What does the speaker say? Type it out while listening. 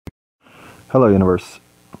Hello, universe.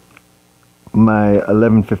 My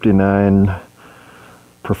 11:59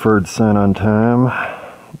 preferred sign-on time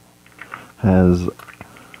has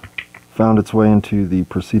found its way into the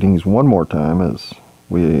proceedings one more time, as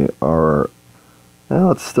we are,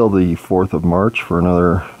 well, it's still the 4th of March for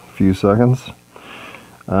another few seconds.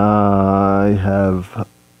 I have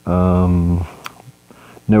no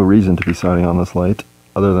reason to be signing on this late,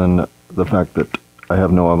 other than the fact that I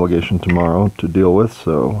have no obligation tomorrow to deal with,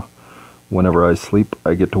 so whenever I sleep,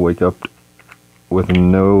 I get to wake up with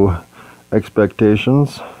no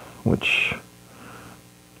expectations, which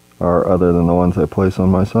are other than the ones I place on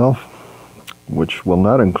myself, which will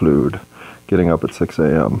not include getting up at 6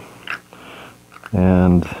 a.m.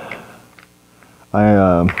 And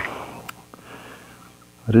I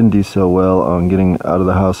didn't do so well on getting out of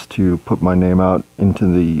the house to put my name out into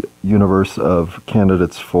the universe of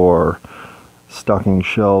candidates for stocking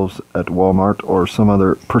shelves at Walmart or some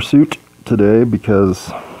other pursuit today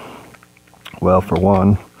because, well, for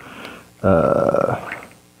one, I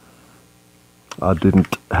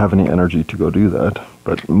didn't have any energy to go do that.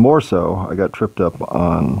 But more so, I got tripped up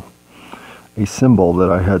on a symbol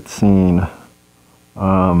that I had seen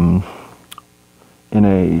in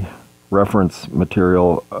a reference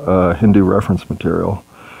material, Hindu reference material.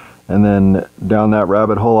 And then down that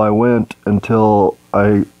rabbit hole I went until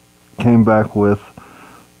I came back with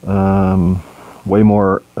way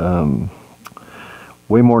more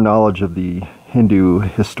knowledge of the Hindu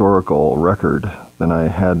historical record than I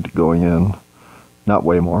had going in. Not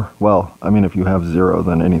way more. Well, I mean, if you have 0,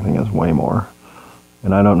 then anything is way more.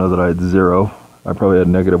 And I don't know that I had 0. I probably had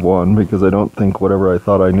 -1 because I don't think whatever I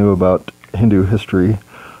thought I knew about Hindu history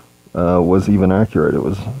was even accurate. It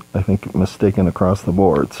was, I think, mistaken across the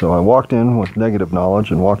board. So I walked in with negative knowledge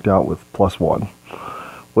and walked out with +1,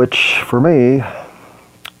 which for me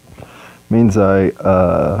means I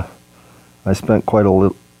spent quite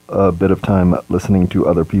a bit of time listening to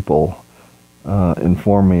other people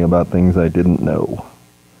inform me about things I didn't know,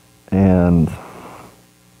 and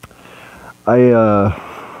I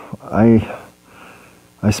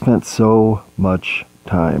spent so much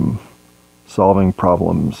time solving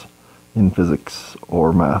problems in physics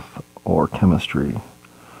or math or chemistry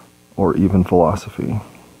or even philosophy,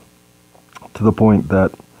 to the point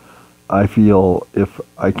that I feel if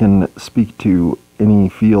I can speak to any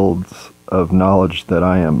fields of knowledge that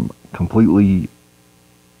I am completely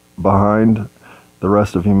behind the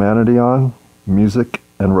rest of humanity on, music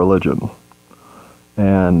and religion.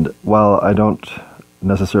 And while I don't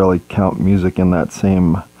necessarily count music in that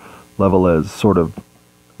same level as sort of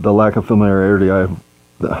the lack of familiarity I have,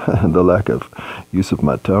 the lack of use of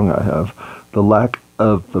my tongue I have, the lack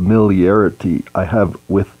of familiarity I have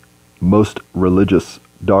with most religious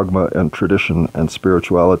dogma and tradition and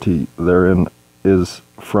spirituality therein is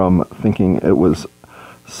from thinking it was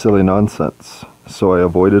silly nonsense. So I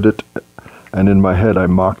avoided it, and in my head I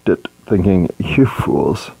mocked it, thinking, you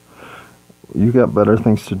fools, you got better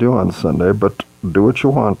things to do on Sunday, but do what you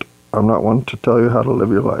want. I'm not one to tell you how to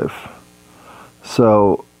live your life.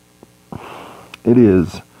 So it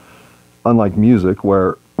is, unlike music,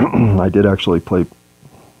 where I did actually play,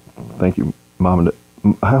 thank you, Mom and Dad.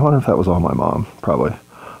 I wonder if that was all my mom, probably.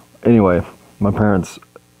 Anyway, my parents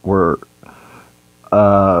were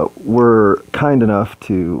kind enough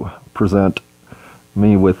to present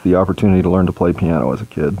me with the opportunity to learn to play piano as a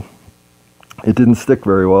kid. It didn't stick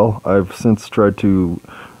very well. I've since tried to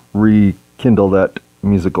rekindle that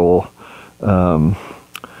musical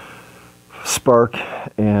spark,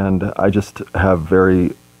 and I just have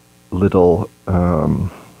very little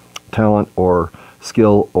talent or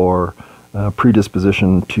skill or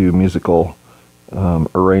predisposition to musical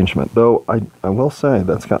arrangement. Though I will say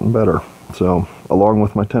that's gotten better. So, along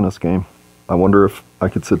with my tennis game, I wonder if I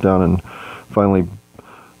could sit down and finally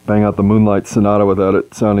bang out the Moonlight Sonata without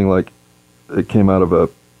it sounding like it came out of a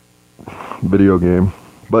video game.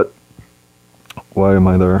 But why am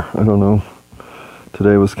I there? I don't know.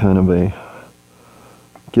 Today was kind of a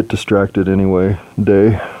get distracted anyway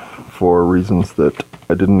day for reasons that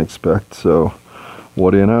I didn't expect. So,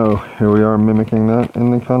 what do you know? Here we are mimicking that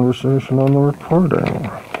in the conversation on the recording.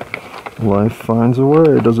 Life finds a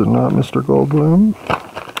way, does it not, Mr. Goldblum?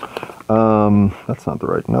 That's not the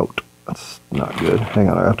right note. That's not good. Hang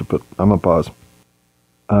on, I'm gonna pause.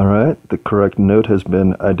 Alright, the correct note has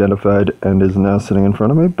been identified and is now sitting in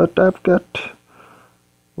front of me, but I've got,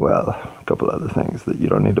 well, a couple other things that you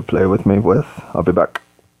don't need to play with me with. I'll be back.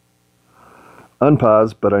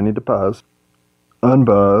 Unpause, but I need to pause.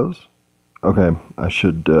 Unpause. Okay, I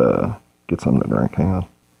should get something to drink. Hang on.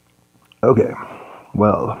 Okay,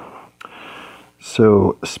 well,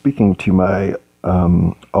 so speaking to my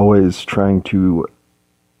always trying to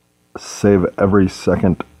save every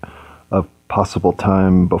second of possible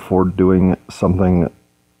time before doing something,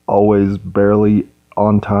 always barely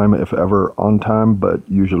on time, if ever on time, but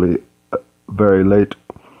usually very late.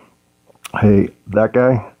 Hey, that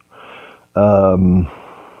guy,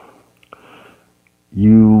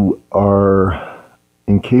 you are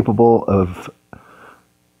incapable of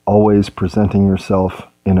always presenting yourself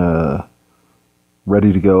in a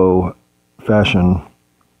ready-to-go fashion,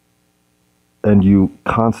 and you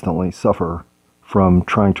constantly suffer from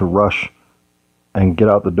trying to rush and get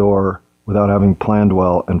out the door without having planned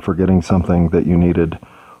well and forgetting something that you needed,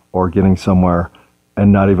 or getting somewhere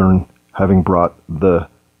and not even having brought the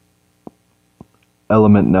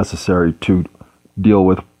element necessary to deal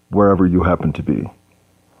with wherever you happen to be.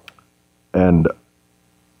 And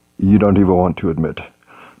you don't even want to admit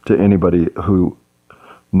to anybody who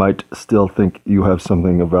might still think you have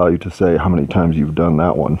something of value to say how many times you've done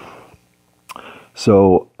that one.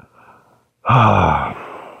 So,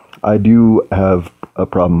 I do have a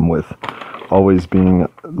problem with always being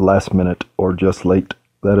last minute or just late.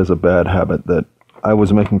 That is a bad habit that I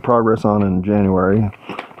was making progress on in January,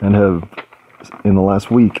 and have, in the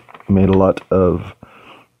last week, made a lot of,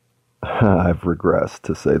 I've regressed,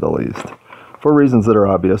 to say the least. For reasons that are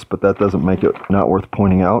obvious, but that doesn't make it not worth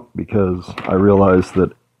pointing out, because I realized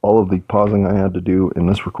that all of the pausing I had to do in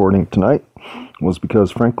this recording tonight was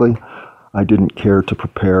because, frankly, I didn't care to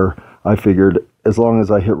prepare. I figured as long as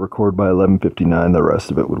I hit record by 11:59, the rest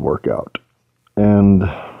of it would work out. And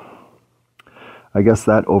I guess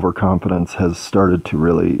that overconfidence has started to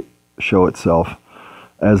really show itself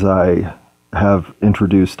as I have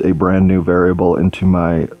introduced a brand new variable into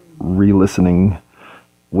my relistening,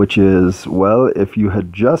 which is, well, if you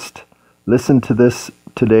had just listened to this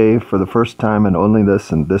today for the first time and only this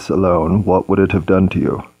and this alone, what would it have done to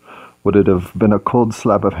you? Would it have been a cold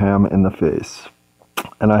slap of ham in the face?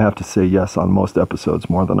 And I have to say yes on most episodes,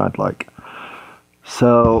 more than I'd like.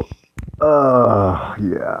 So, yeah,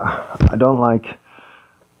 I don't like...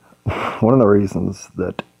 One of the reasons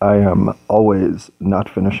that I am always not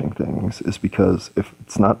finishing things is because if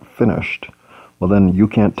it's not finished, well, then you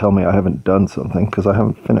can't tell me I haven't done something because I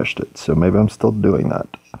haven't finished it. So maybe I'm still doing that.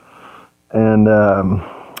 And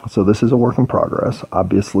so this is a work in progress.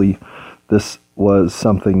 Obviously, this was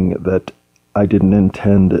something that I didn't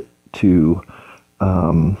intend to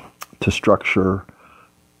structure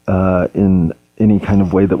in any kind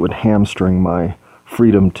of way that would hamstring my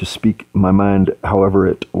freedom to speak my mind however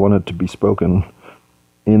it wanted to be spoken.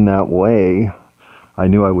 In that way, I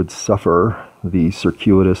knew I would suffer the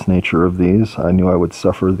circuitous nature of these. I knew I would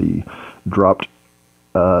suffer the dropped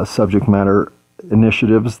subject matter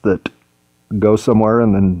initiatives that go somewhere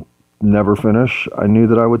and then never finish. I knew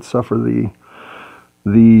that I would suffer the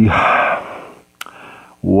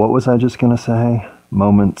what was I just going to say?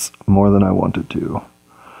 Moments more than I wanted to.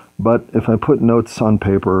 But if I put notes on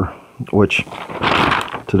paper, which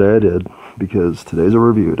today I did, because today's a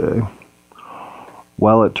review day,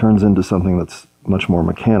 while it turns into something that's much more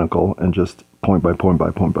mechanical and just point by point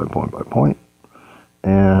by point by point by point,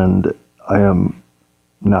 and I am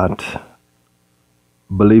not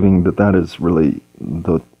believing that that is really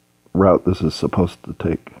the route this is supposed to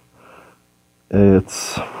take.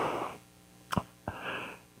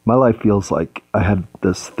 My life feels like I had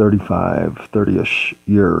this 30-ish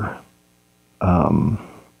year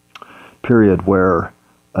period where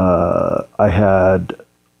I had,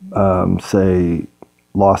 say,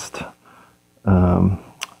 lost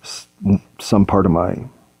some part of my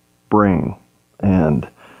brain, and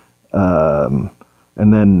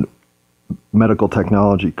then medical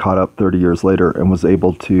technology caught up 30 years later and was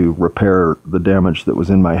able to repair the damage that was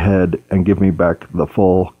in my head and give me back the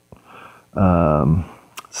full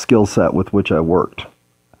skill set with which I worked.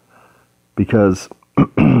 Because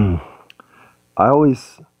I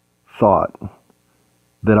always thought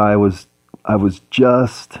that I was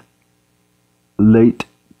just late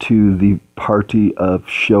to the party of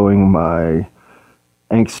showing my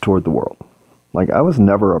angst toward the world. Like, I was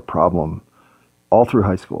never a problem all through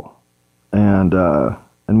high school, and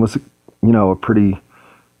was, a pretty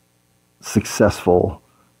successful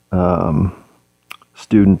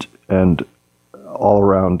student and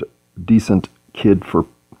all-around decent kid for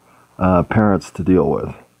parents to deal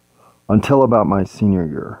with, until about my senior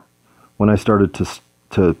year, when I started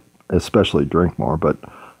to especially drink more. But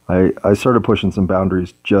I started pushing some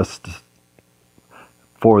boundaries just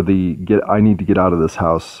for I need to get out of this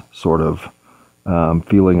house sort of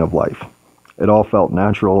feeling of life. It all felt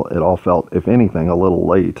natural. It all felt, if anything, a little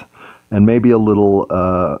late, and maybe a little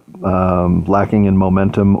lacking in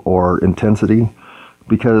momentum or intensity.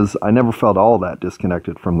 because I never felt all that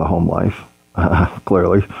disconnected from the home life,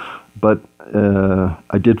 clearly. But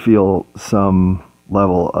I did feel some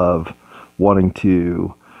level of wanting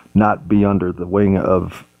to not be under the wing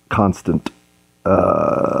of constant,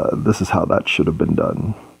 this is how that should have been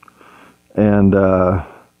done. And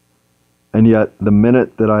yet the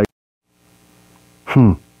minute that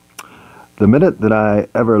I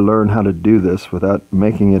ever learn how to do this without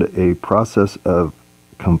making it a process of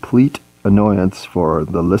complete annoyance for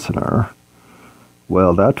the listener,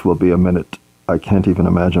 well, that will be a minute I can't even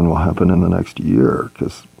imagine will happen in the next year,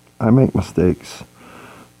 because I make mistakes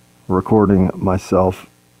recording myself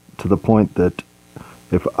to the point that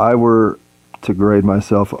if I were to grade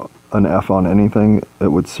myself an F on anything, it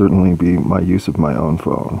would certainly be my use of my own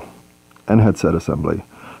phone and headset assembly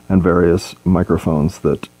and various microphones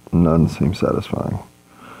that none seem satisfying.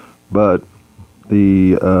 But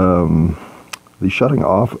the shutting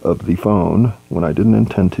off of the phone when I didn't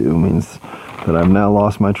intend to means that I've now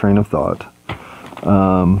lost my train of thought.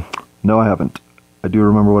 No, I haven't. I do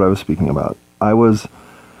remember what I was speaking about. I was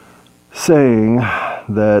saying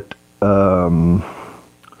that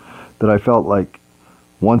that I felt like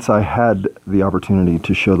once I had the opportunity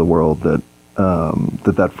to show the world that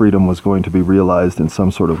that freedom was going to be realized in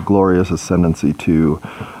some sort of glorious ascendancy to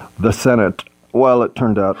the Senate, well, it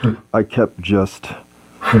turned out I kept just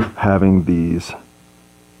having these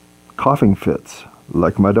coughing fits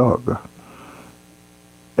like my dog.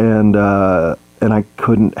 And I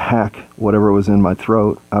couldn't hack whatever was in my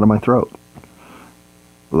throat out of my throat,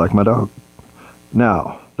 like my dog.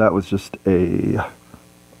 Now, that was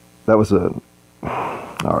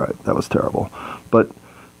all right, that was terrible. But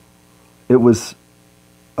it was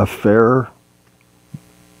a fair,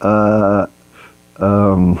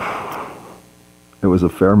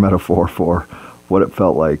 metaphor for what it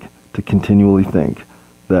felt like to continually think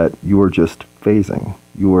that you were just phasing.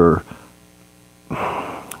 You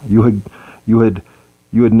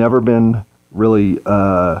had never been really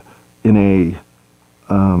in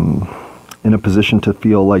a position to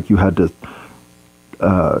feel like you had to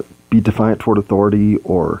be defiant toward authority,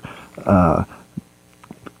 or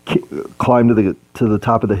climb to the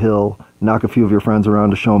top of the hill, knock a few of your friends around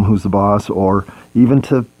to show them who's the boss, or even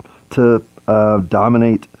to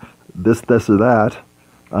dominate this or that.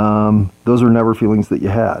 Those were never feelings that you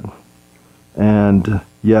had. And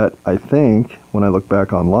yet, I think, when I look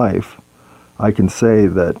back on life, I can say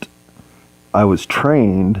that I was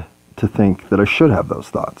trained to think that I should have those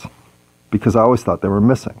thoughts, because I always thought they were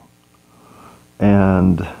missing.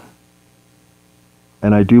 And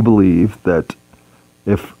I do believe that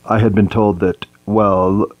if I had been told that,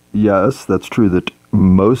 well, yes, that's true that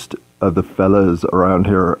most of the fellas around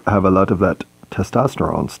here have a lot of that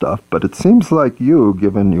testosterone stuff, but it seems like you,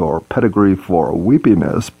 given your pedigree for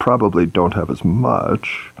weepiness, probably don't have as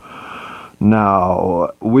much.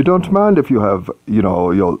 Now, we don't mind if you have,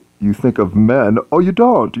 you think of men. Oh, you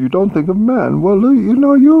don't think of men. Well,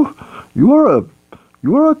 you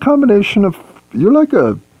are a combination of, you're like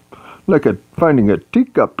a finding a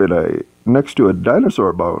teacup next to a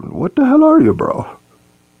dinosaur bone. What the hell are you, bro?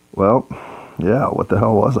 Well, yeah, what the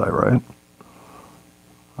hell was I, right?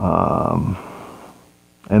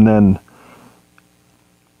 And then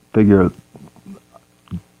figure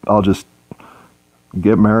I'll just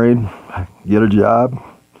get married, get a job,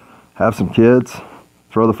 have some kids,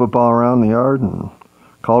 throw the football around the yard, and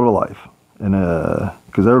call it a life. And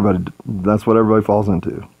because that's what everybody falls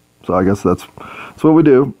into. So I guess that's what we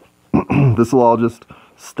do. This will all just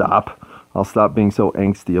stop. I'll stop being so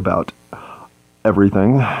angsty about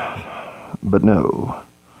everything. But no,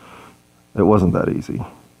 it wasn't that easy.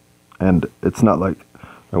 And it's not like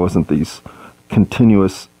there wasn't these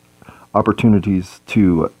continuous opportunities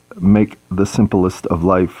to make the simplest of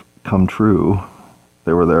life come true.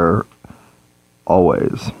 They were there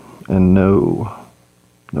always. And no,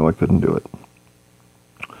 I couldn't do it.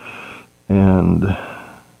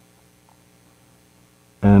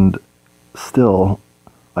 And still,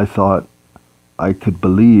 I thought I could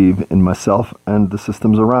believe in myself and the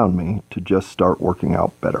systems around me to just start working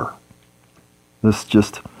out better. This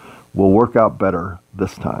just will work out better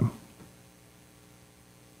this time,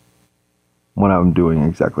 when I'm doing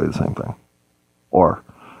exactly the same thing, or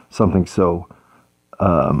something so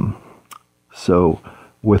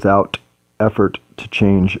without effort to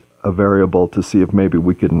change a variable to see if maybe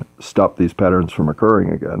we can stop these patterns from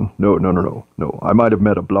occurring again. No. I might have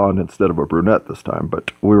met a blonde instead of a brunette this time,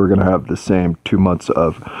 but we were going to have the same 2 months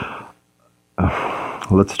of,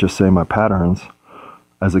 let's just say, my patterns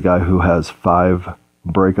as a guy who has 5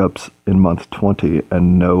 breakups in month 20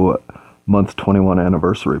 and no month 21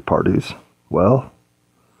 anniversary parties. Well,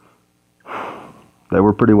 They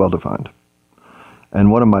were pretty well defined.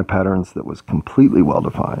 And one of my patterns that was completely well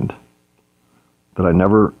defined, that I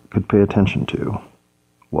never could pay attention to,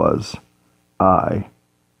 was I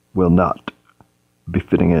will not be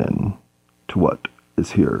fitting in to what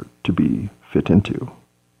is here to be fit into.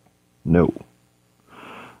 No.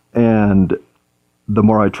 And the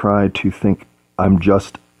more I try to think I'm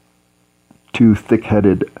just too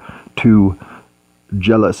thick-headed, too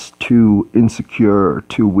jealous, too insecure,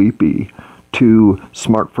 too weepy, too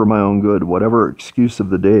smart for my own good, whatever excuse of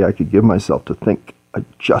the day I could give myself to think I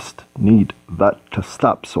just need that to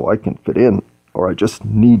stop so I can fit in, or I just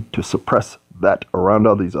need to suppress that around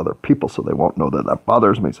all these other people so they won't know that that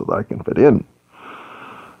bothers me so that I can fit in.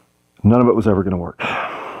 None of it was ever going to work.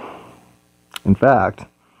 In fact,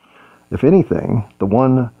 if anything, the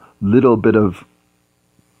one little bit of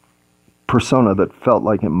persona that felt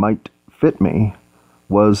like it might fit me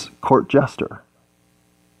was court jester.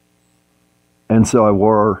 And so I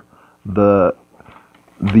wore the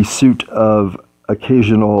suit of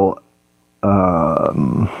occasional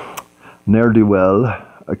ne'er-do-well,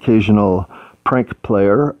 occasional prank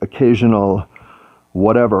player, occasional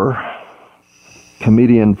whatever,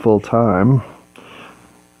 comedian full-time,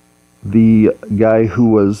 the guy who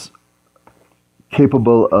was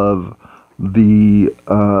capable of the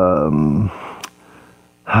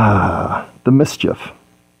mischief.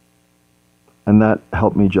 And that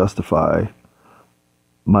helped me justify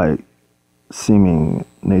my seeming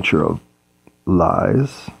nature of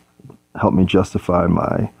lies, helped me justify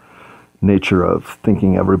my nature of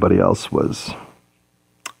thinking everybody else was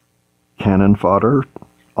cannon fodder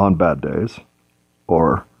on bad days,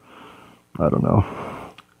 or, I don't know,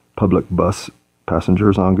 public bus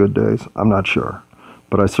passengers on good days. I'm not sure.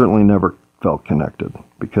 But I certainly never felt connected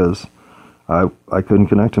because I couldn't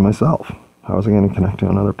connect to myself. How was I going to connect to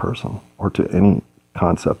another person or to any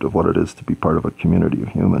concept of what it is to be part of a community of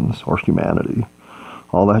humans or humanity?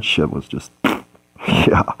 All that shit was just,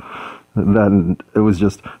 yeah. Then it was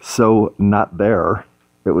just so not there.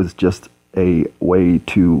 It was just a way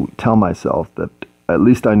to tell myself that at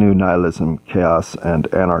least I knew nihilism, chaos,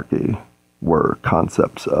 and anarchy were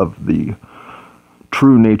concepts of the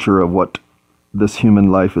true nature of what this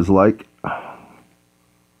human life is like.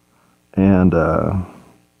 And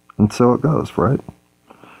so it goes, right?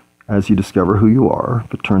 As you discover who you are,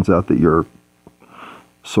 if it turns out that you're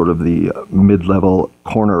sort of the mid-level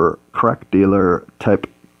corner crack dealer type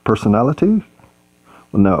personality,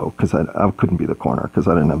 well, no, because I couldn't be the corner because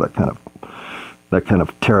I didn't have that kind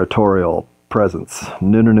of territorial presence.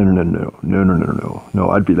 No,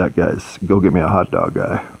 I'd be that guy's go get me a hot dog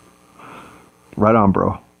guy. Right on,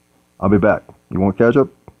 bro. I'll be back. You want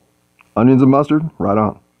ketchup? Onions and mustard? Right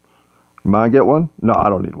on. You mind get one? No, I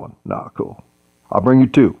don't need one. Nah, cool. I'll bring you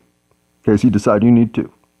two, in case you decide you need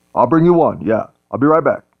two. I'll bring you one. Yeah, I'll be right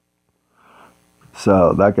back.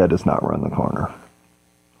 So that guy does not run the corner.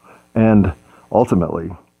 And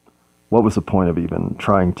ultimately, what was the point of even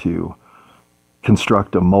trying to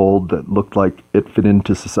construct a mold that looked like it fit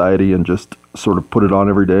into society and just sort of put it on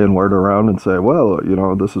every day and wear it around and say, well, you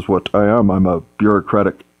know, this is what I am. I'm a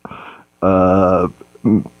bureaucratic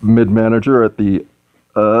mid-manager at the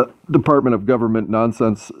Department of Government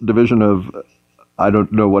Nonsense Division of I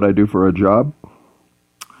don't know what I do for a job.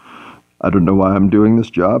 I don't know why I'm doing this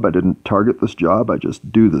job. I didn't target this job. I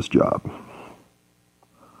just do this job.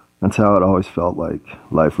 That's how it always felt like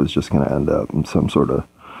life was just going to end up in some sort of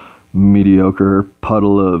mediocre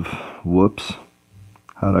puddle of whoops.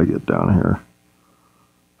 How'd I get down here?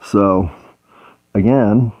 So,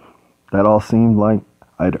 again, that all seemed like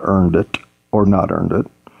I'd earned it or not earned it.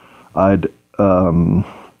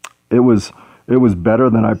 It was better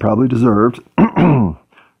than I probably deserved,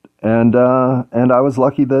 and I was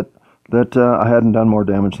lucky that I hadn't done more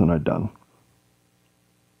damage than I'd done.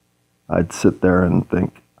 I'd sit there and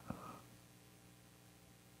think,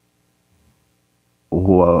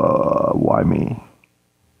 why me?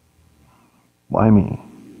 Why me?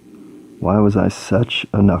 Why was I such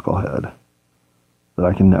a knucklehead that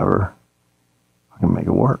I can make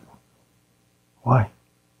it work? Why?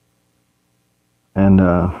 And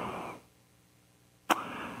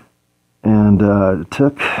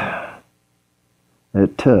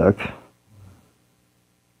it took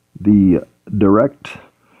the direct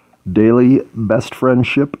daily best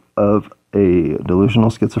friendship of a delusional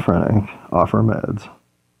schizophrenic off her meds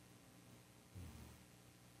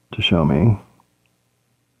to show me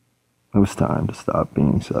it was time to stop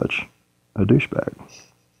being such a douchebag.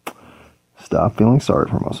 Stop feeling sorry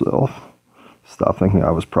for myself. Stop thinking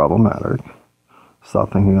I was problematic.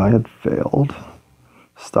 Stop thinking I had failed.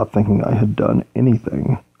 Stop thinking I had done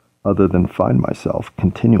anything other than find myself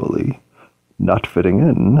continually not fitting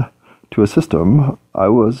in to a system I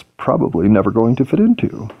was probably never going to fit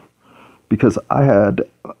into, because I had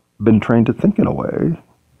been trained to think in a way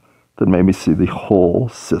that made me see the whole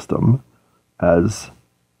system as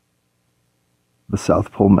the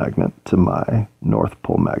South Pole magnet to my North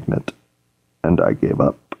Pole magnet, and I gave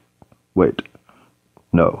up. Wait,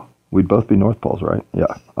 no, we'd both be North Poles, right?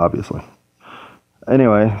 Yeah, obviously.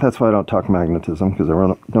 Anyway, that's why I don't talk magnetism, because I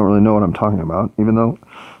don't really know what I'm talking about, even though,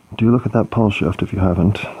 do look at that pole shift if you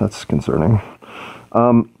haven't. That's concerning.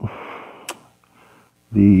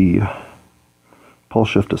 The pole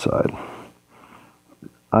shift aside,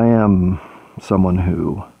 I am someone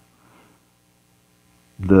who,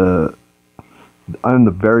 I'm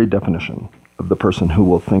the very definition of the person who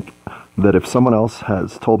will think that if someone else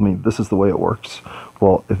has told me this is the way it works,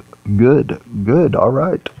 well, good, all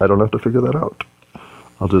right, I don't have to figure that out.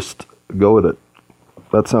 I'll just go with it.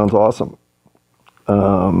 That sounds awesome.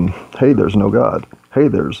 Hey, there's no God. Hey,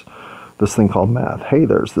 there's this thing called math. Hey,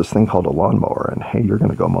 there's this thing called a lawnmower. And hey, you're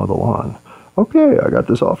going to go mow the lawn. Okay, I got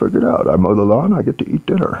this all figured out. I mow the lawn, I get to eat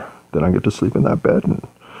dinner. Then I get to sleep in that bed and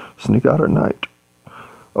sneak out at night.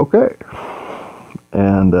 Okay.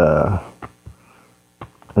 And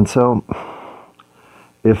so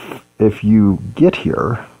if you get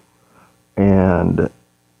here, and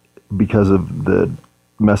because of the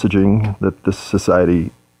messaging that this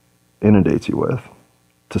society inundates you with,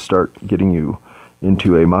 to start getting you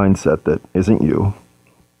into a mindset that isn't you,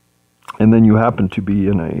 and then you happen to be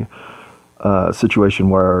in a situation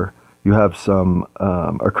where you have some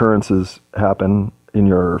occurrences happen in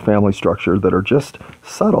your family structure that are just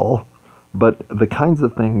subtle, but the kinds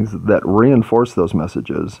of things that reinforce those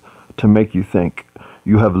messages to make you think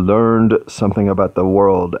you have learned something about the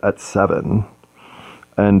world at 7.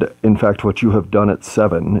 And in fact, what you have done at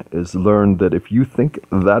 7 is learn that if you think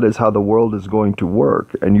that is how the world is going to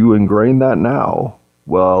work, and you ingrain that now,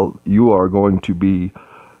 well, you are going to be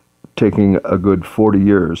taking a good 40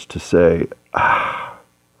 years to say,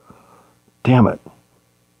 damn it,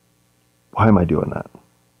 why am I doing that?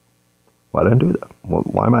 Why did I do that?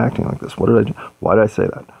 Why am I acting like this? What did I do? Why did I say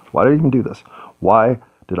that? Why did I even do this? Why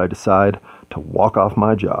did I decide to walk off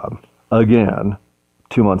my job again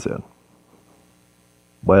 2 months in?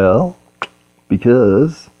 Well,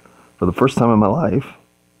 because for the first time in my life,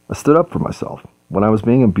 I stood up for myself when I was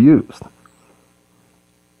being abused.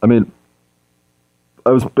 I mean,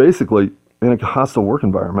 I was basically in a hostile work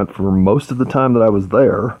environment for most of the time that I was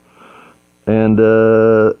there, and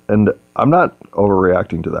I'm not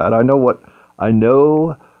overreacting to that. I know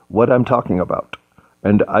what I'm talking about,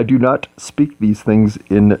 and I do not speak these things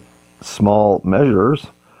in small measures.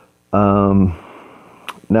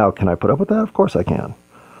 Now, can I put up with that? Of course I can.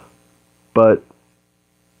 But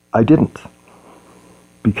I didn't,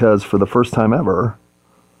 because for the first time ever,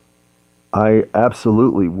 I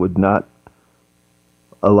absolutely would not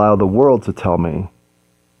allow the world to tell me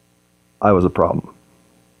I was a problem.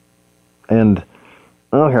 And,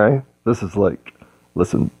 okay, this is like,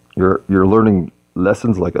 listen, you're learning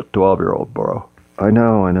lessons like a 12-year-old, bro. I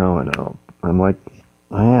know. I'm like,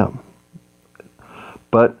 I am.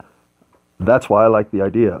 But that's why I like the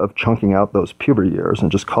idea of chunking out those puberty years and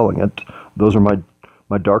just calling it, those are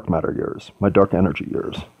my dark matter years, my dark energy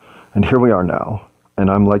years. And here we are now, and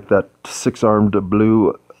I'm like that 6-armed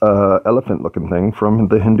blue elephant-looking thing from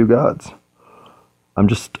the Hindu gods. I'm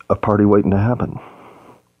just a party waiting to happen.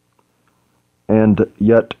 And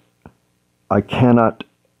yet, I cannot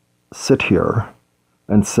sit here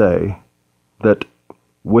and say that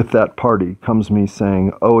with that party comes me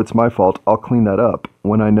saying, oh, it's my fault, I'll clean that up,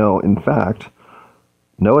 when I know, in fact,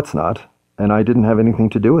 no, it's not, and I didn't have anything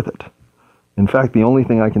to do with it. In fact, the only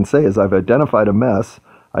thing I can say is I've identified a mess.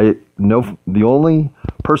 I know the only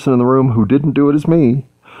person in the room who didn't do it is me,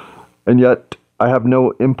 and yet I have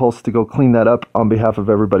no impulse to go clean that up on behalf of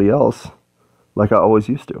everybody else, like I always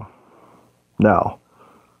used to. Now,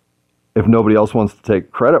 if nobody else wants to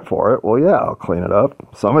take credit for it, well, yeah, I'll clean it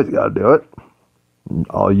up. Somebody's got to do it.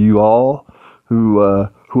 All who,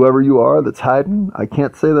 whoever you are that's hiding, I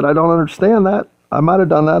can't say that I don't understand that. I might have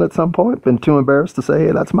done that at some point, been too embarrassed to say,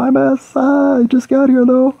 hey, that's my mess. I just got here,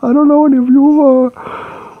 though. I don't know any of you.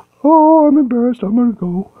 Oh, I'm embarrassed. I'm going to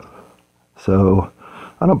go. So,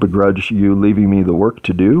 I don't begrudge you leaving me the work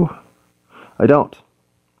to do. I don't.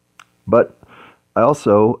 But I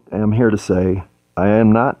also am here to say I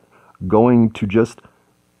am not going to just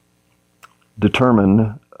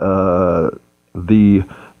determine the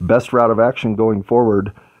best route of action going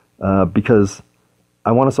forward because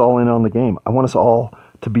I want us all in on the game. I want us all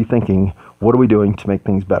to be thinking, what are we doing to make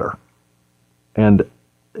things better? And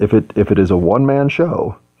if it is a one-man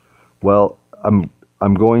show, well, I'm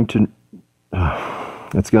going to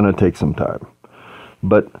it's going to take some time.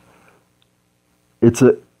 But it's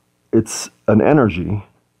an energy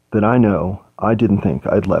that I know I didn't think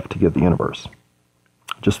I'd left to give the universe.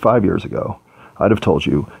 Just 5 years ago, I'd have told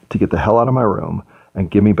you to get the hell out of my room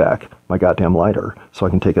and give me back my goddamn lighter so I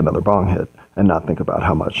can take another bong hit and not think about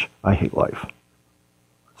how much I hate life.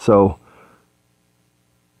 So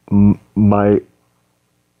my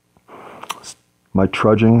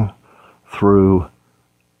trudging through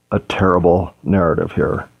a terrible narrative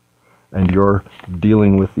here, and you're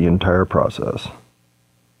dealing with the entire process,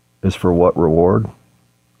 is for what reward?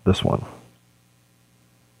 This one.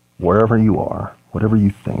 Wherever you are, whatever you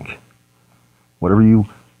think, whatever you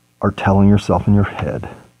are telling yourself in your head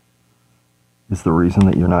is the reason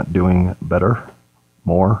that you're not doing better,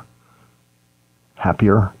 more,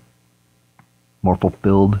 happier, more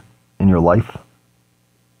fulfilled in your life,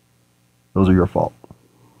 those are your fault.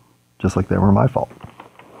 Just like they were my fault.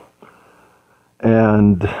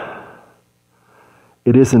 And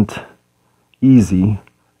it isn't easy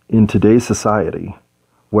in today's society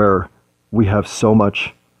where we have so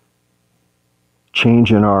much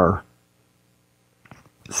change in our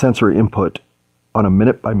sensory input on a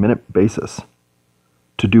minute-by-minute basis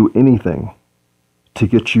to do anything to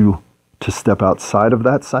get you to step outside of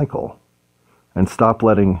that cycle and stop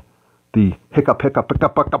letting the hiccup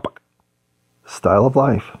style of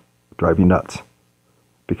life drive you nuts,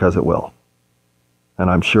 because it will. And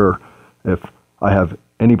I'm sure if I have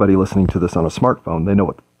anybody listening to this on a smartphone, they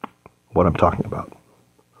know what I'm talking about.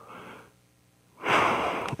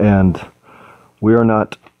 And we are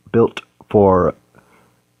not built for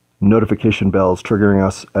notification bells triggering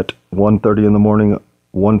us at 1:30 in the morning,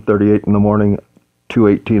 1:38 in the morning,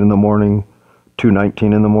 2:18 in the morning,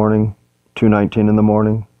 2:19 in the morning, 2:19 in the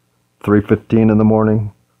morning, 3:15 in the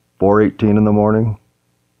morning, 4:18 in the morning,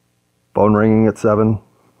 phone ringing at 7.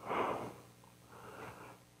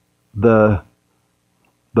 The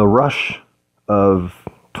rush of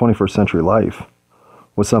 21st century life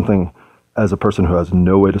was something, as a person who has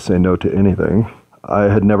no way to say no to anything, I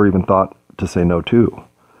had never even thought to say no to.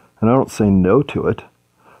 And I don't say no to it,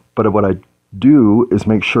 but what I do is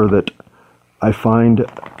make sure that I find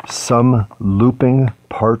some looping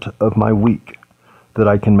part of my week that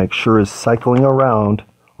I can make sure is cycling around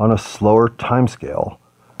on a slower time scale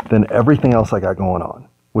than everything else I got going on,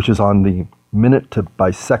 which is on the minute to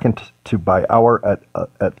by second to by hour at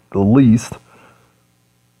the least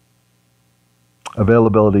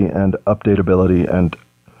availability and updatability and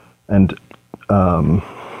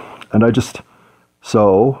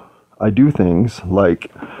I do things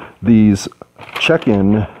like these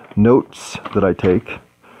check-in notes that I take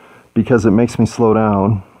because it makes me slow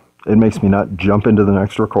down. It makes me not jump into the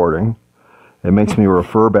next recording. It makes me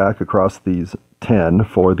refer back across these 10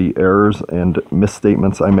 for the errors and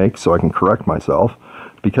misstatements I make so I can correct myself,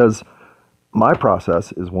 because my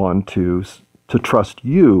process is one to trust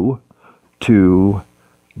you to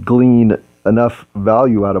glean enough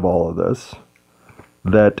value out of all of this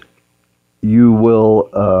that you will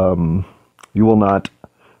not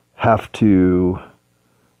have to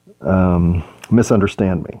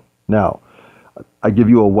misunderstand me. Now, I give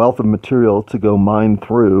you a wealth of material to go mine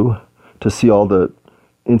through to see all the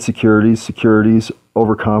insecurities, securities,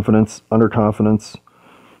 overconfidence, underconfidence,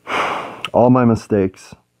 all my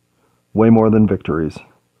mistakes, way more than victories.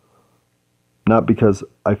 Not because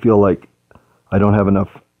I feel like I don't have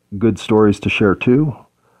enough good stories to share too,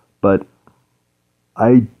 but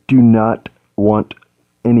I do not want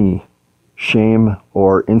any shame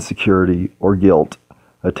or insecurity or guilt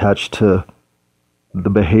attached to the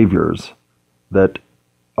behaviors that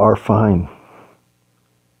are fine.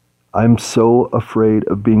 I'm so afraid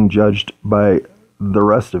of being judged by the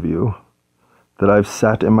rest of you that I've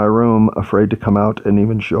sat in my room afraid to come out and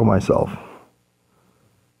even show myself.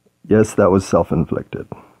 Yes, that was self-inflicted.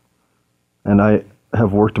 And I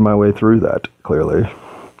have worked my way through that, clearly.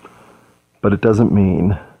 But it doesn't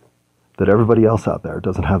mean that everybody else out there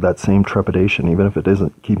doesn't have that same trepidation, even if it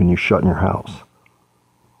isn't keeping you shut in your house.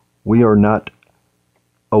 We are not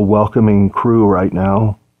a welcoming crew right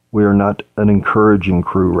now. We are not an encouraging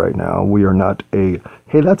crew right now. We are not a,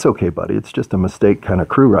 hey, that's okay, buddy, it's just a mistake kind of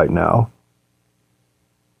crew right now.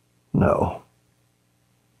 No.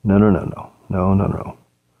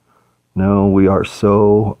 No, we are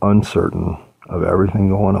so uncertain of everything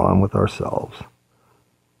going on with ourselves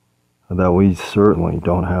that we certainly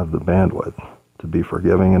don't have the bandwidth to be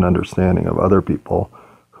forgiving and understanding of other people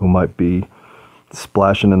who might be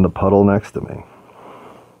splashing in the puddle next to me.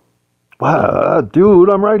 Wow, dude,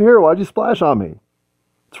 I'm right here. Why'd you splash on me?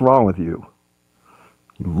 What's wrong with you?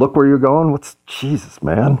 You look where you're going? Jesus,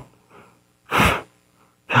 man.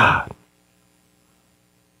 God.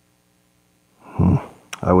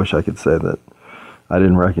 I wish I could say that I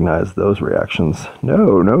didn't recognize those reactions.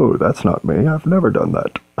 No, that's not me. I've never done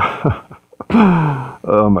that.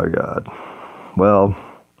 Oh my God. Well,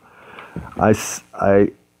 I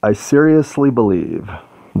seriously believe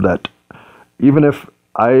that even if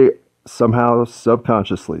I somehow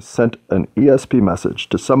subconsciously sent an ESP message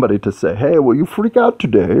to somebody to say, hey, will you freak out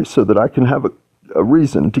today so that I can have a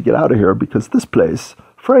reason to get out of here because this place,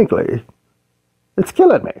 frankly, it's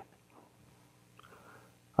killing me.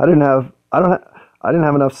 I didn't have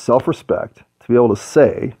enough self-respect to be able to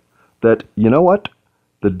say that, you know what,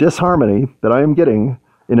 the disharmony that I am getting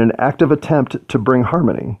in an active attempt to bring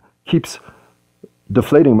harmony keeps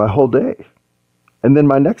deflating my whole day. And then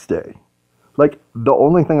my next day. Like, the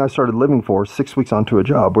only thing I started living for 6 weeks onto a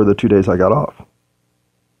job were the 2 days I got off.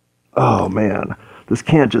 Oh, man. This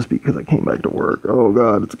can't just be because I came back to work. Oh,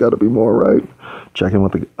 God, it's got to be more, right? Check in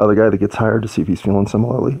with the other guy that gets hired to see if he's feeling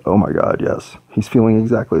similarly. Oh, my God, yes. He's feeling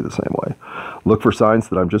exactly the same way. Look for signs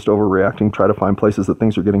that I'm just overreacting. Try to find places that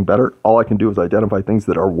things are getting better. All I can do is identify things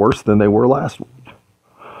that are worse than they were last week.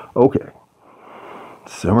 Okay.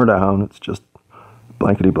 Simmer down. It's just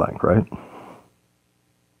blankety blank, right?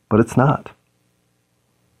 But it's not.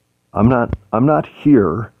 I'm not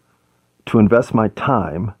here to invest my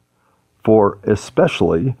time for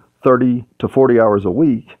especially 30 to 40 hours a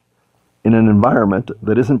week in an environment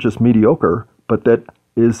that isn't just mediocre, but that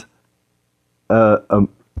is a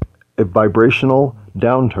vibrational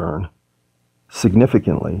downturn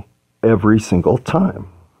significantly every single time.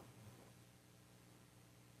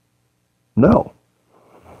 No.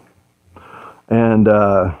 And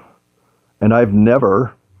I've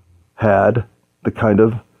never had the kind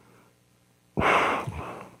of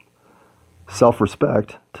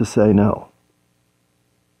self-respect to say no.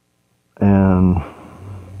 And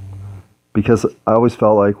because I always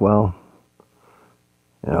felt like, well,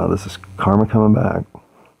 you know, this is karma coming back.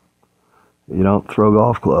 You don't throw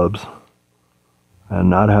golf clubs and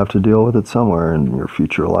not have to deal with it somewhere in your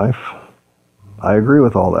future life. I agree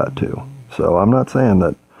with all that too. So I'm not saying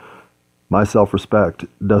that my self-respect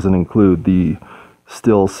doesn't include the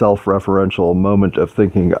still self-referential moment of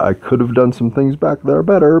thinking I could have done some things back there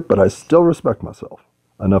better, but I still respect myself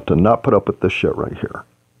enough to not put up with this shit right here.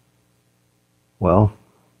 Well,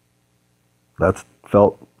 that's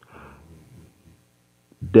felt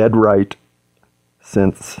dead right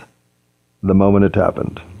since the moment it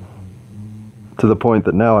happened. To the point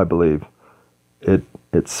that now I believe it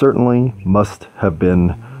certainly must have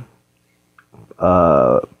been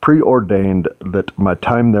preordained that my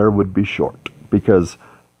time there would be short. Because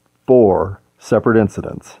 4 separate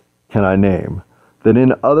incidents can I name that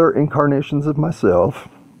in other incarnations of myself,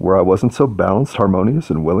 where I wasn't so balanced, harmonious,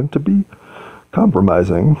 and willing to be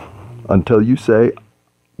compromising, until you say,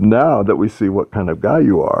 now that we see what kind of guy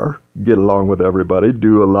you are, get along with everybody,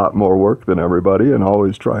 do a lot more work than everybody, and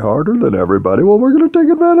always try harder than everybody, well, we're going to take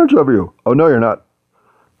advantage of you. Oh, no, you're not.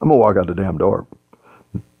 I'm going to walk out the damn door.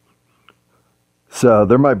 So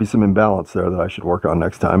there might be some imbalance there that I should work on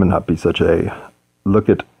next time and not be such a look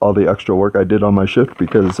at all the extra work I did on my shift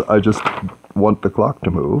because I just want the clock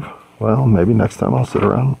to move. Well, maybe next time I'll sit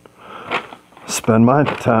around, spend my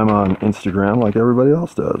time on Instagram like everybody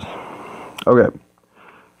else does. Okay,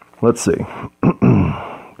 let's see.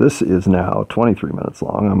 This is now 23 minutes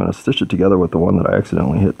long. I'm going to stitch it together with the one that I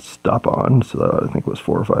accidentally hit stop on, so that I think was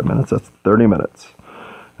 4 or 5 minutes. That's 30 minutes.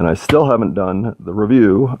 And I still haven't done the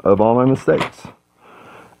review of all my mistakes.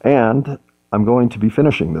 And I'm going to be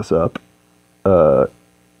finishing this up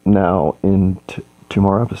now in 2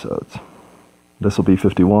 more episodes. This will be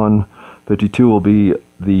 51. 52 will be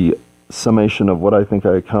the summation of what I think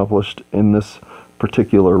I accomplished in this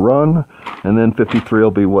particular run. And then 53 will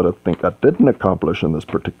be what I think I didn't accomplish in this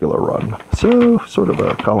particular run. So, sort of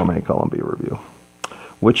a column A, column B review.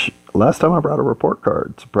 Which, last time I brought a report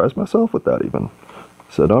card. Surprised myself with that even.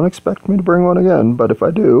 So don't expect me to bring one again. But if I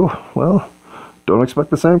do, well, don't expect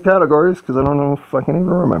the same categories because I don't know if I can even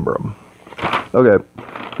remember them. Okay,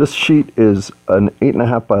 this sheet is an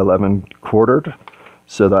 8.5 by 11 quartered,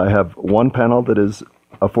 so that I have one panel that is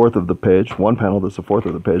a fourth of the page, one panel that's a fourth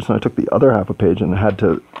of the page, so I took the other half a page and had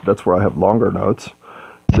to, that's where I have longer notes.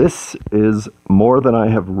 This is more than I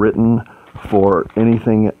have written for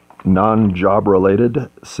anything non-job related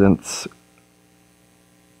since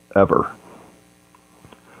ever.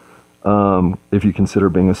 If you consider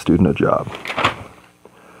being a student a job.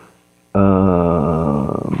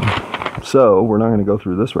 So, we're not going to go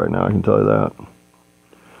through this right now, I can tell you that.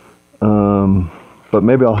 But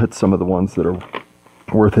maybe I'll hit some of the ones that are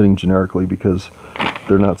worth hitting generically because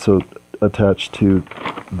they're not so attached to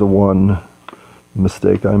the one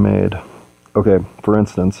mistake I made. Okay, for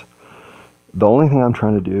instance, The only thing I'm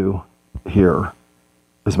trying to do here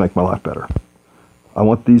is make my life better. I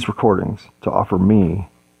want these recordings to offer me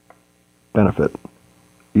benefit,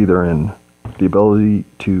 either in the ability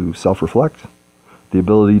to self-reflect, the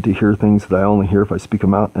ability to hear things that I only hear if I speak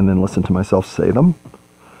them out and then listen to myself say them,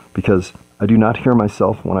 because I do not hear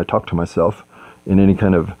myself when I talk to myself in any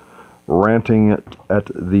kind of ranting at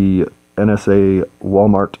the NSA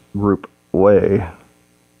Walmart group way.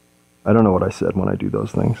 I don't know what I said when I do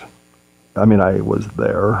those things. I mean, I was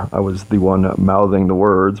there. I was the one mouthing the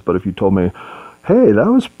words, but if you told me, hey, that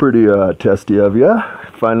was pretty testy of you,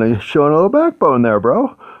 finally showing a little backbone there,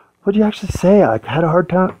 bro. What'd you actually say? I had a hard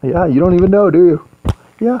time. Yeah, you don't even know, do you?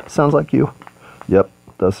 Yeah, sounds like you. Yep,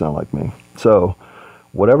 does sound like me. So,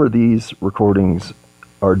 whatever these recordings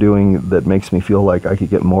are doing that makes me feel like I could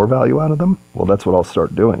get more value out of them, well, that's what I'll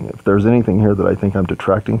start doing. If there's anything here that I think I'm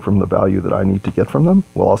detracting from the value that I need to get from them,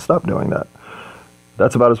 well, I'll stop doing that.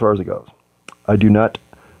 That's about as far as it goes. I do not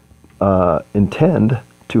intend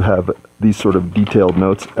to have these sort of detailed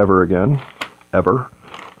notes ever again, ever.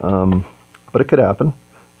 But it could happen.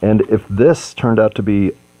 And if this turned out to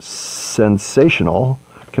be sensational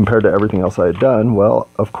compared to everything else I had done, well,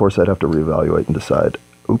 of course I'd have to reevaluate and decide,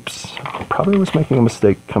 oops, I probably was making a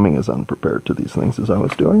mistake coming as unprepared to these things as I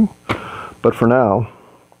was doing. But for now,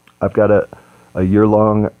 I've got a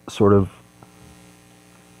year-long sort of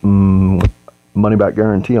money-back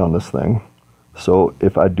guarantee on this thing. So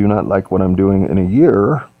if I do not like what I'm doing in a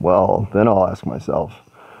year, well, then I'll ask myself,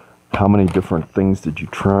 how many different things did you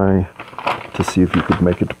try to see if you could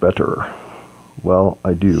make it better? Well,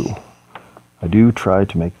 I do. I do try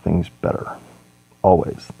to make things better.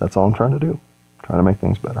 Always. That's all I'm trying to do. Trying to make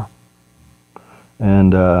things better.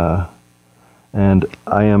 And I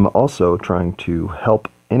am also trying to help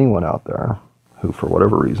anyone out there who, for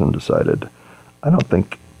whatever reason, decided, I don't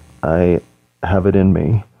think I have it in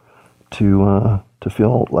me to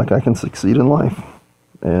feel like I can succeed in life.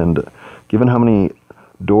 And given how many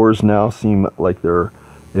doors now seem like they're,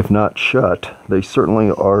 if not shut, they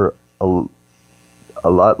certainly are a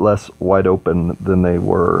lot less wide open than they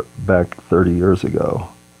were back 30 years ago.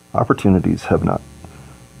 Opportunities have not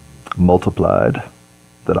multiplied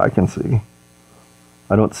that I can see.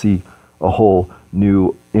 I don't see a whole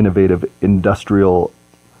new, innovative, industrial,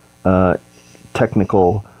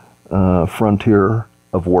 technical frontier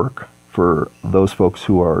of work for those folks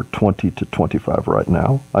who are 20 to 25 right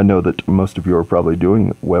now. I know that most of you are probably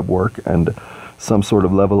doing web work and some sort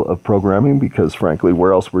of level of programming because, frankly,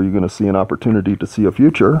 where else were you going to see an opportunity to see a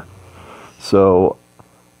future? So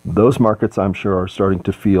those markets, I'm sure, are starting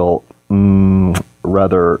to feel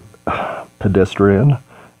rather pedestrian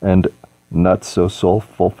and not so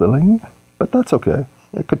soul-fulfilling, but that's okay.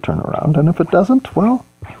 It could turn around, and if it doesn't, well,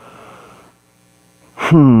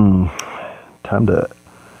 time to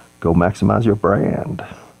go maximize your brand.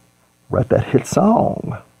 Write that hit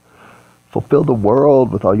song. Fulfill the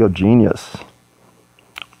world with all your genius.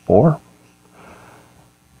 Or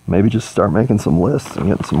maybe just start making some lists and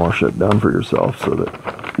getting some more shit done for yourself so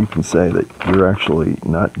that you can say that you're actually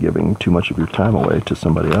not giving too much of your time away to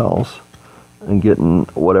somebody else and getting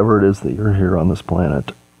whatever it is that you're here on this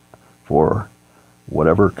planet for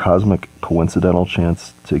whatever cosmic coincidental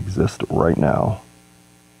chance to exist right now,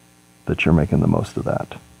 that you're making the most of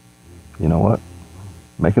that. You know what?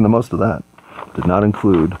 Making the most of that did not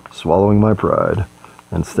include swallowing my pride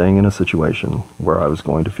and staying in a situation where I was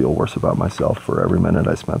going to feel worse about myself for every minute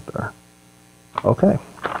I spent there. Okay.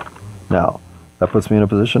 Now, that puts me in a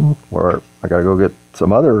position where I gotta go get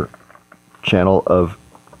some other channel of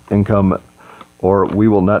income, or we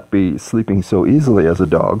will not be sleeping so easily as a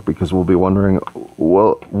dog because we'll be wondering,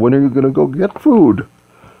 well, when are you gonna go get food?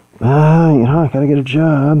 I gotta get a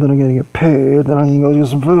job, then I gotta get paid, then I can go get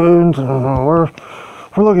some food. We're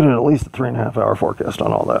looking at least a 3.5 hour forecast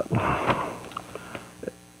on all that.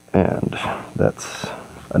 And that's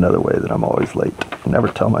another way that I'm always late. I never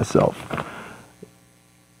tell myself,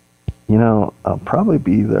 I'll probably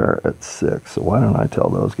be there at 6, so why don't I tell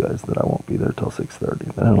those guys that I won't be there till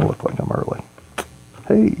 6:30? Then it'll look like I'm early.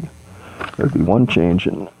 Hey, there'd be one change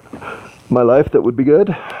in my life that would be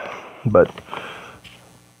good, but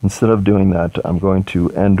instead of doing that, I'm going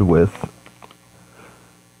to end with,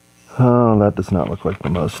 that does not look like the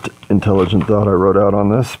most intelligent thought I wrote out on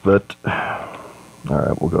this, but all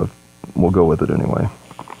right, we'll go with it anyway.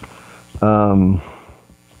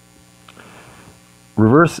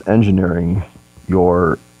 Reverse engineering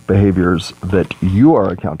your behaviors that you are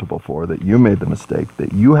accountable for, that you made the mistake,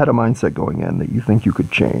 that you had a mindset going in that you think you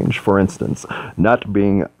could change. For instance, not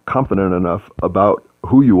being confident enough about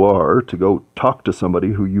who you are to go talk to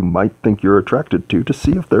somebody who you might think you're attracted to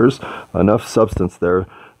see if there's enough substance there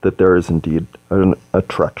that there is indeed an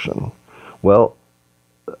attraction. Well,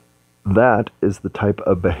 that is the type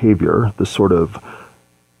of behavior, the sort of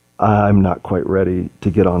I'm not quite ready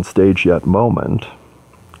to get on stage yet moment,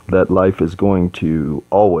 that life is going to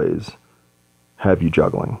always have you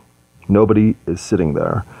juggling. Nobody is sitting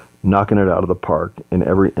there knocking it out of the park in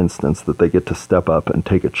every instance that they get to step up and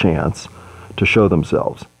take a chance to show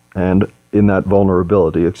themselves, and in that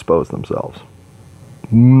vulnerability expose themselves.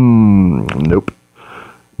 Nope.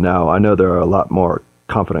 Now, I know there are a lot more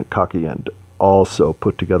confident, cocky, and also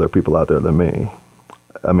put together people out there than me.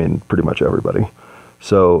 I mean, pretty much everybody.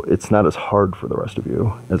 So it's not as hard for the rest of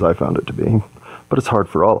you as I found it to be, but it's hard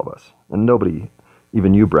for all of us. And nobody,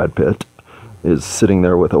 even you, Brad Pitt, is sitting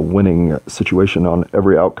there with a winning situation on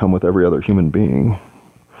every outcome with every other human being.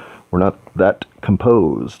 We're not that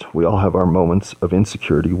composed. We all have our moments of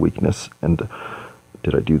insecurity, weakness, and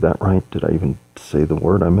did I do that right? Did I even say the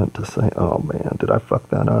word I meant to say? Oh man, did I fuck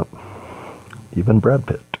that up? Even Brad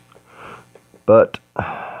Pitt. But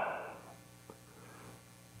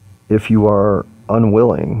if you are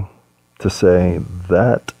unwilling to say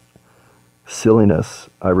that silliness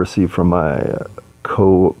I receive from my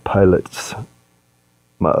co-pilots,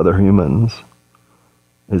 my other humans,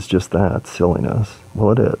 is just that, silliness,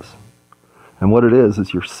 well, it is. And what it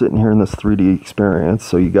is you're sitting here in this 3D experience,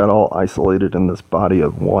 so you got all isolated in this body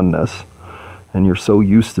of oneness, and you're so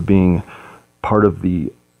used to being part of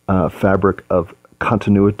the fabric of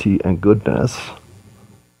continuity and goodness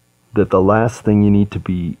that the last thing you need to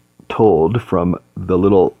be told from the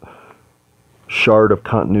little shard of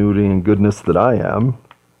continuity and goodness that I am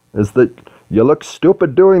is that you look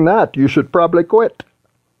stupid doing that. You should probably quit.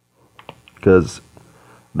 Because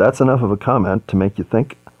that's enough of a comment to make you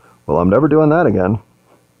think, well, I'm never doing that again.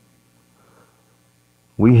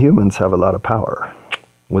 We humans have a lot of power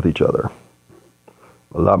with each other.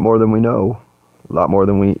 A lot more than we know. A lot more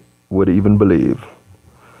than we would even believe.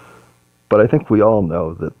 But I think we all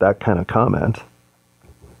know that that kind of comment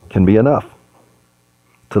can be enough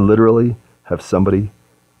to literally have somebody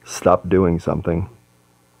stop doing something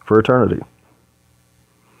for eternity.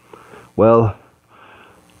 Well,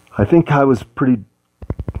 I think I was pretty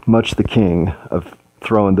much the king of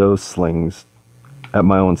throwing those slings at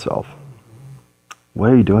my own self. Why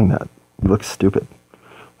are you doing that? You look stupid.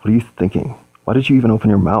 What are you thinking? Why did you even open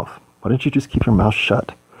your mouth? Why didn't you just keep your mouth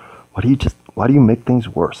shut? Why do you make things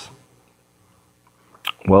worse?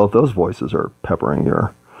 Well, if those voices are peppering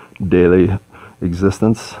your daily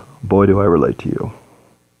existence, boy, do I relate to you.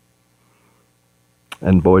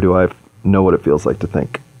 And boy, do I know what it feels like to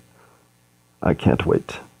think, I can't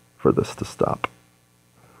wait for this to stop.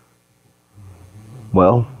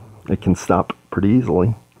 Well, it can stop pretty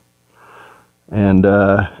easily. And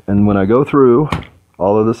when I go through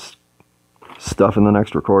all of this stuff in the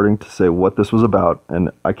next recording to say what this was about,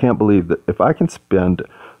 and I can't believe that if I can spend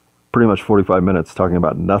pretty much 45 minutes talking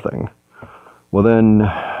about nothing, well then,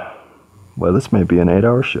 this may be an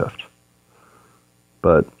 8-hour shift.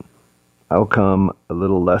 But I will come a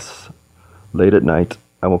little less late at night.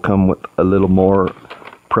 I will come with a little more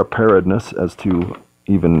preparedness as to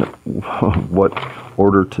even what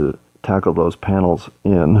order to tackle those panels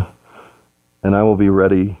in. And I will be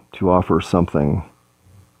ready to offer something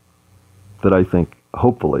that I think,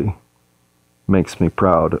 hopefully, makes me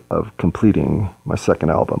proud of completing my second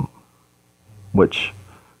album, which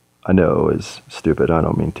I know is stupid. I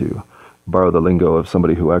don't mean to borrow the lingo of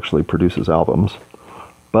somebody who actually produces albums.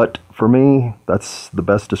 But for me, that's the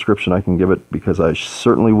best description I can give it, because I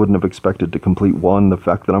certainly wouldn't have expected to complete one. The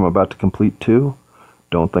fact that I'm about to complete two,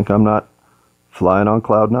 don't think I'm not flying on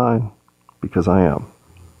cloud 9, because I am.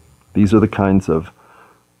 These are the kinds of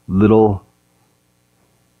little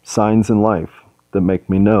signs in life that make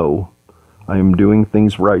me know I am doing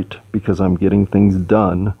things right, because I'm getting things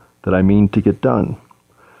done that I mean to get done.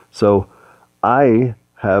 So I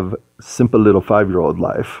have simple little 5-year-old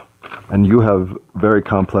life, and you have very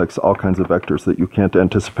complex, all kinds of vectors that you can't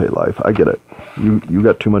anticipate life. I get it. You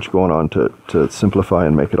got too much going on to simplify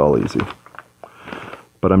and make it all easy.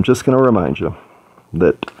 But I'm just going to remind you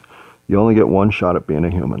that you only get one shot at being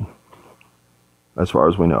a human, as far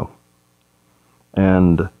as we know.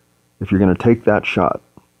 And if you're going to take that shot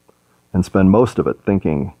and spend most of it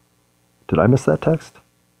thinking, did I miss that text?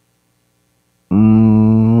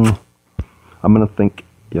 I'm going to think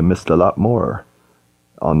you missed a lot more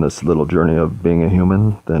on this little journey of being a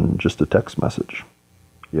human than just a text message.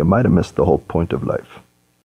 You might have missed the whole point of life.